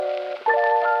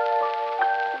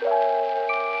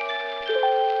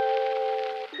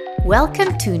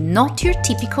Welcome to Not Your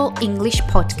Typical English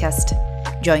podcast.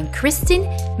 Join Kristin,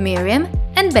 Miriam,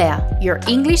 and Bea, your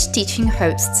English teaching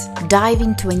hosts. Dive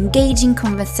into engaging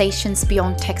conversations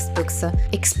beyond textbooks,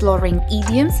 exploring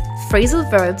idioms, phrasal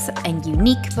verbs, and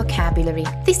unique vocabulary.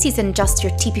 This isn't just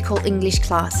your typical English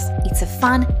class. It's a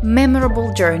fun,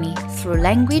 memorable journey through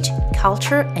language,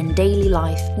 culture, and daily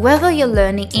life. Whether you're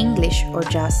learning English or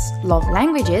just love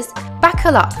languages,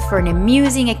 buckle up for an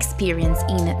amusing experience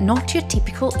in Not Your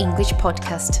Typical English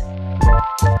podcast.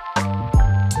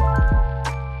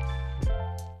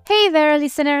 Hey there,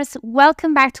 listeners!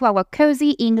 Welcome back to our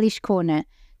cozy English corner.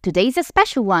 Today's a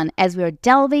special one as we're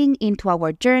delving into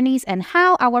our journeys and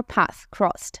how our paths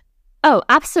crossed. Oh,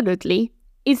 absolutely.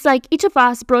 It's like each of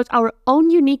us brought our own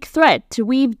unique thread to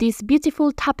weave this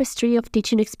beautiful tapestry of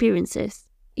teaching experiences.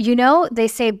 You know, they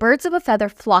say birds of a feather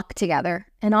flock together.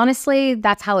 And honestly,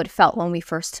 that's how it felt when we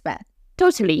first met.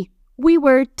 Totally. We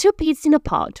were two peas in a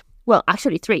pod. Well,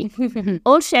 actually three.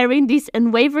 All sharing this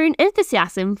unwavering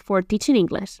enthusiasm for teaching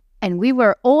English. And we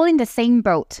were all in the same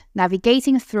boat,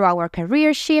 navigating through our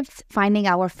career shifts, finding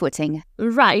our footing.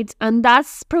 Right, and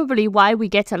that's probably why we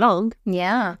get along.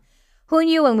 Yeah. Who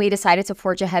knew when we decided to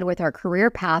forge ahead with our career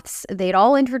paths, they'd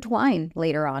all intertwine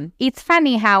later on. It's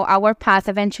funny how our paths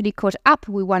eventually caught up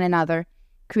with one another,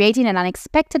 creating an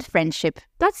unexpected friendship.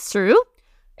 That's true.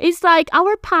 It's like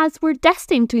our paths were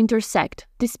destined to intersect,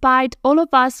 despite all of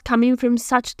us coming from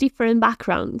such different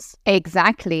backgrounds.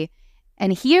 Exactly.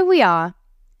 And here we are,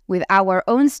 with our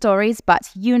own stories, but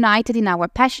united in our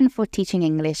passion for teaching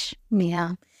English.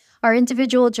 Yeah. Our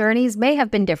individual journeys may have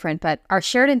been different, but our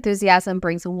shared enthusiasm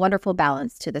brings a wonderful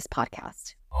balance to this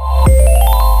podcast.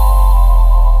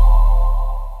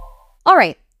 All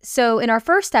right. So in our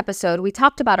first episode, we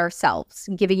talked about ourselves,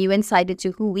 giving you insight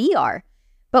into who we are.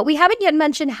 But we haven't yet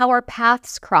mentioned how our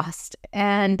paths crossed,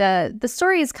 and the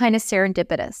story is kind of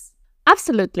serendipitous.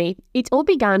 Absolutely. It all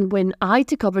began when I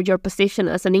took over your position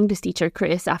as an English teacher,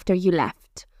 Chris, after you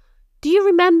left. Do you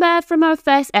remember from our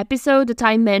first episode that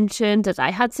I mentioned that I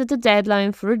had set a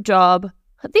deadline for a job?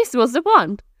 This was the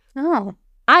one. Oh.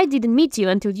 I didn't meet you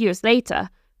until years later,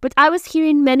 but I was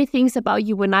hearing many things about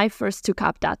you when I first took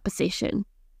up that position.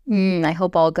 I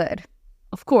hope all good.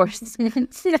 Of course.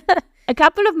 A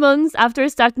couple of months after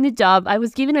starting the job, I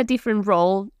was given a different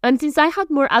role, and since I had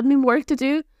more admin work to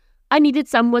do, I needed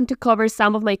someone to cover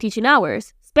some of my teaching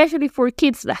hours, especially for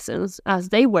kids' lessons, as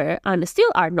they were and still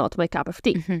are not my cup of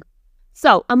tea. Mm-hmm.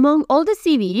 So, among all the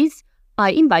CVs,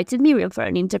 I invited Miriam for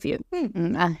an interview.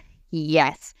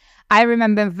 Yes, I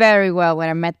remember very well when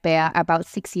I met Bea about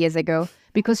 6 years ago,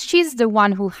 because she's the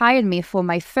one who hired me for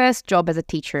my first job as a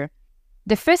teacher.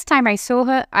 The first time I saw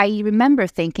her, I remember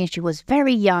thinking she was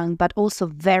very young, but also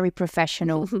very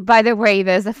professional. By the way,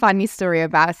 there's a funny story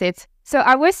about it. So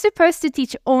I was supposed to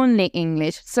teach only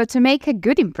English. So to make a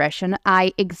good impression,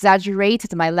 I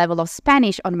exaggerated my level of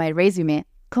Spanish on my resume,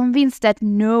 convinced that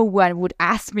no one would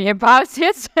ask me about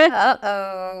it.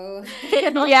 Uh-oh.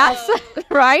 Yes,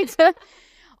 right?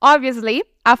 Obviously,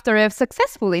 after a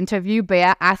successful interview,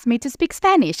 Bea asked me to speak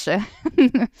Spanish.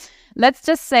 Let's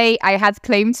just say I had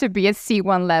claimed to be a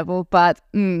C1 level, but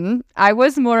I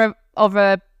was more of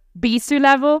a B2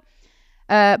 level.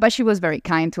 But she was very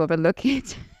kind to overlook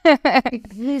it.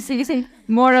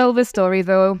 Moral of the story,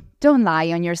 though, don't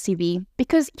lie on your CV,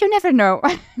 because you never know.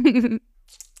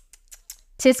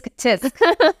 Tisk, tisk.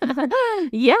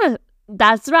 Yeah,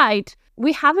 that's right.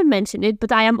 We haven't mentioned it,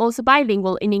 but I am also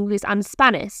bilingual in English and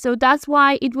Spanish, so that's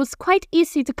why it was quite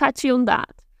easy to catch you on that.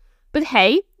 But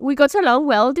hey, we got along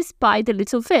well despite the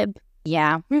little fib.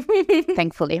 Yeah,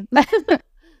 thankfully.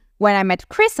 When I met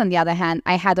Chris, on the other hand,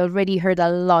 I had already heard a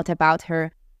lot about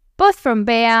her, both from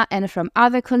Bea and from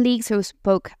other colleagues who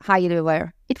spoke highly of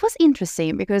her. It was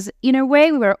interesting because, in a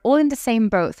way, we were all in the same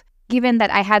boat. Given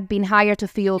that I had been hired to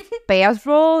fill Bea's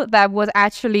role, that was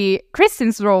actually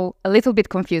Kristin's role, a little bit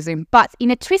confusing. But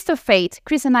in a twist of fate,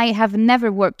 Chris and I have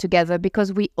never worked together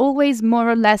because we always more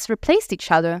or less replaced each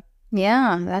other.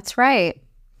 Yeah, that's right.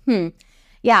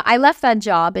 Yeah, I left that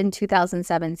job in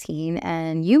 2017,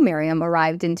 and you, Miriam,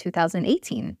 arrived in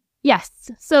 2018. Yes,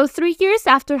 so 3 years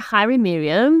after hiring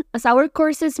Miriam, as our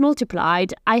courses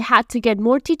multiplied, I had to get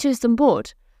more teachers on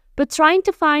board. But trying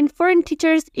to find foreign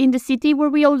teachers in the city where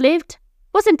we all lived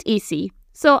wasn't easy.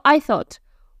 So I thought,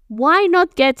 why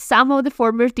not get some of the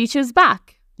former teachers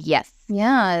back? Yes.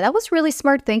 Yeah, that was really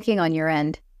smart thinking on your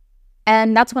end.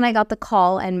 And that's when I got the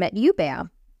call and met you, Bea.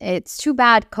 It's too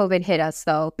bad COVID hit us,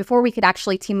 though. Before we could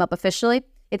actually team up officially,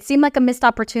 it seemed like a missed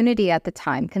opportunity at the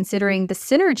time, considering the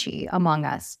synergy among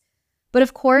us. But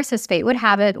of course, as fate would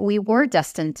have it, we were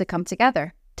destined to come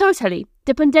together. Totally.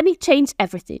 The pandemic changed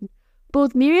everything.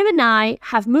 Both Miriam and I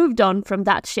have moved on from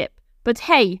that ship. But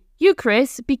hey, you,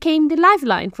 Chris, became the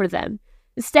lifeline for them,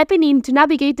 stepping in to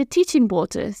navigate the teaching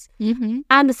waters. And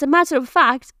as a matter of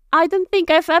fact, I don't think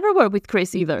I've ever worked with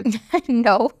Chris either.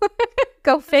 No,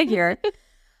 go figure.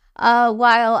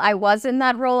 While I was in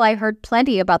that role, I heard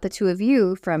plenty about the two of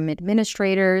you from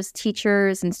administrators,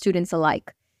 teachers, and students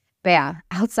alike. Bea,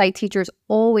 outside teachers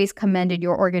always commended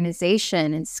your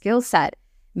organization and skill set.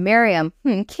 Miriam,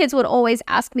 kids would always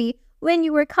ask me when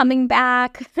you were coming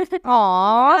back.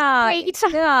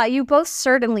 Aww, yeah, you both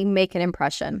certainly make an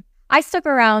impression. I stuck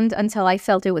around until I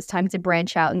felt it was time to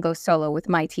branch out and go solo with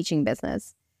my teaching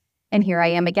business. And here I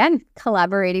am again,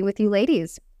 collaborating with you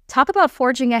ladies. Talk about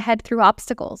forging ahead through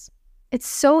obstacles. It's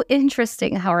so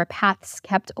interesting how our paths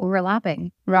kept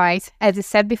overlapping. Right. As you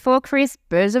said before, Chris,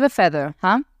 birds of a feather,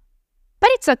 huh? But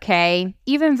it's okay.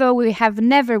 Even though we have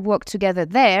never worked together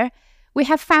there, we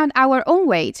have found our own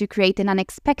way to create an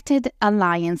unexpected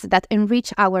alliance that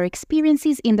enrich our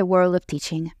experiences in the world of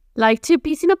teaching. Like two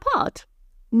peas in a pod,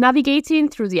 navigating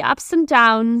through the ups and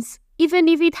downs, even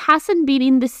if it hasn't been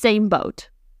in the same boat.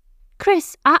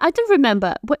 Chris, I don't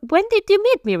remember. When did you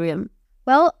meet Miriam?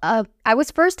 Well, I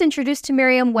was first introduced to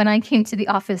Miriam when I came to the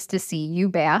office to see you,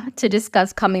 Bea, to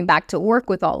discuss coming back to work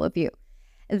with all of you.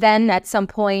 Then at some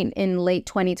point in late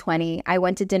 2020, I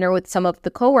went to dinner with some of the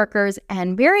coworkers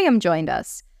and Miriam joined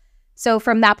us. So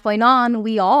from that point on,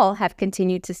 we all have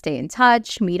continued to stay in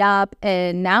touch, meet up,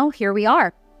 and now here we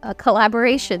are, a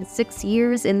collaboration 6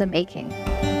 years in the making.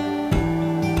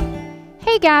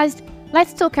 Hey guys,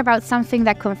 let's talk about something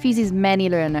that confuses many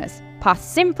learners.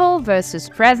 Past simple versus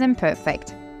present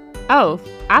perfect. Oh,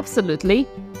 absolutely.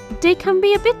 They can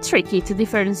be a bit tricky to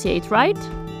differentiate, right?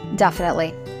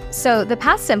 Definitely. So the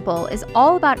past simple is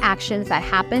all about actions that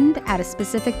happened at a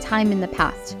specific time in the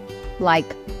past.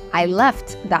 Like, I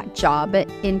left that job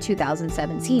in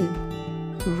 2017.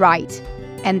 Right.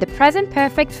 And the present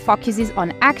perfect focuses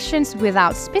on actions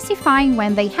without specifying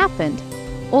when they happened,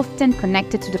 often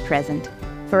connected to the present.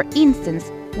 For instance,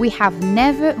 we have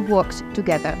never worked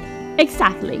together.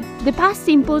 Exactly. The past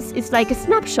simple is like a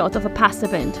snapshot of a past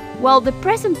event, while the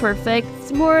present perfect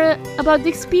is more about the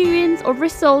experience or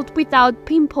result without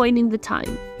pinpointing the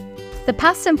time. The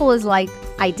past simple is like,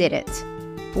 I did it,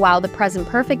 while the present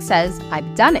perfect says,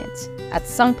 I've done it at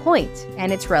some point,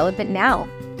 and it's relevant now.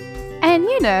 And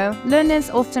learners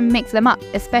often mix them up,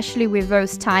 especially with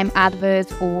those time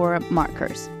adverbs or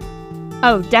markers.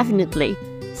 Oh, definitely.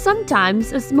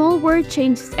 Sometimes a small word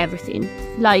changes everything,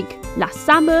 like last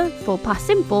summer for past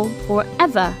simple or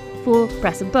ever for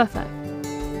present perfect.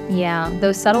 Yeah,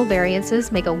 those subtle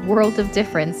variances make a world of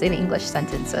difference in English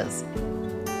sentences.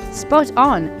 Spot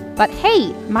on. But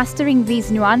hey, mastering these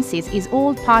nuances is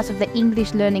all part of the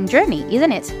English learning journey,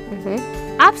 isn't it?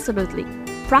 Absolutely.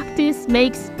 Practice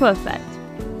makes perfect,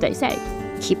 they say.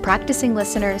 Keep practicing,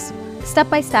 listeners. Step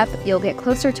by step, you'll get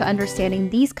closer to understanding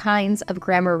these kinds of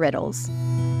grammar riddles.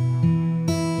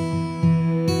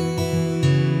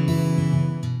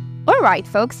 Alright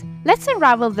folks, let's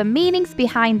unravel the meanings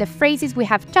behind the phrases we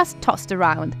have just tossed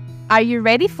around. Are you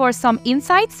ready for some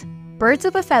insights? Birds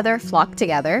of a feather flock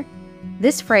together.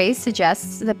 This phrase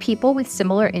suggests that people with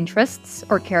similar interests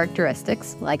or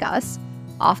characteristics, like us,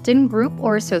 often group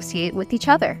or associate with each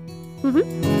other.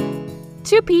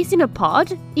 Two peas in a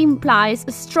pod implies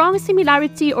a strong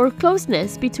similarity or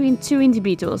closeness between two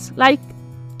individuals,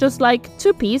 just like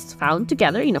two peas found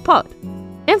together in a pod,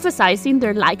 emphasizing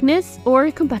their likeness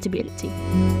or compatibility.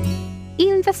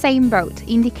 In the same boat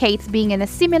indicates being in a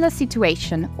similar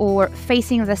situation or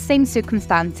facing the same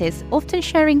circumstances, often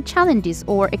sharing challenges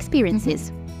or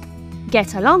experiences.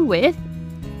 Get along with.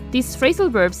 This phrasal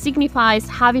verb signifies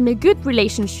having a good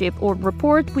relationship or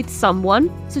rapport with someone,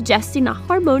 suggesting a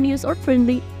harmonious or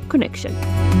friendly connection.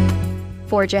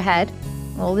 Forge ahead.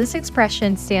 Well, this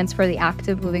expression stands for the act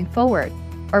of moving forward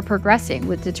or progressing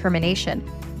with determination,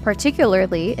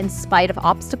 particularly in spite of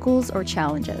obstacles or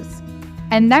challenges.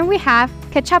 And then we have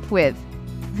catch up with.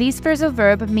 This phrasal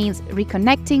verb means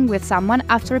reconnecting with someone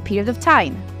after a period of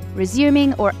time,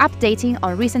 resuming or updating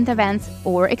on recent events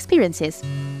or experiences.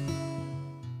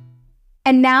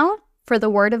 And now for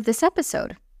the word of this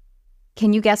episode.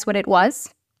 Can you guess what it was?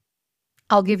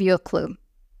 I'll give you a clue.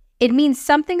 It means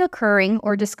something occurring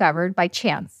or discovered by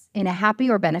chance in a happy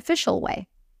or beneficial way.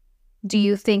 Do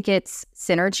you think it's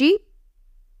synergy,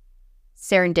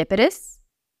 serendipitous,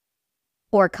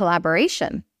 or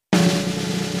collaboration?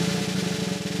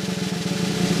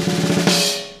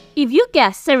 If you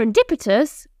guess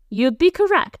serendipitous, you'd be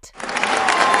correct.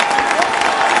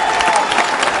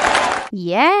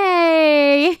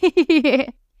 Yay!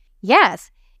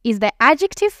 Yes, is the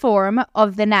adjective form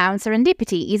of the noun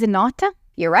serendipity, is it not?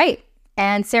 You're right.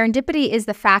 And serendipity is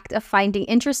the fact of finding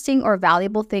interesting or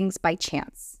valuable things by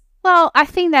chance. Well, I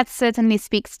think that certainly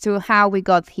speaks to how we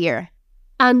got here.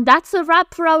 And that's a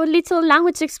wrap for our little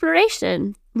language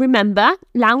exploration. Remember,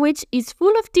 language is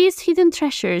full of these hidden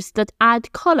treasures that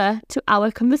add color to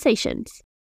our conversations.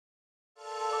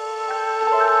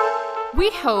 We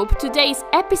hope today's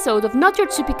episode of Not Your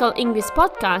Typical English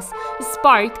Podcast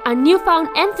sparked a newfound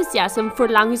enthusiasm for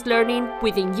language learning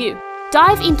within you.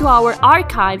 Dive into our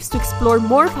archives to explore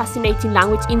more fascinating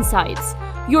language insights.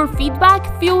 Your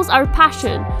feedback fuels our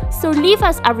passion, so leave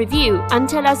us a review and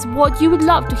tell us what you would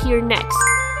love to hear next.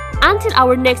 Until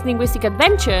our next linguistic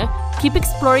adventure, keep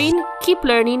exploring, keep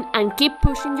learning, and keep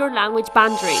pushing your language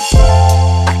boundaries.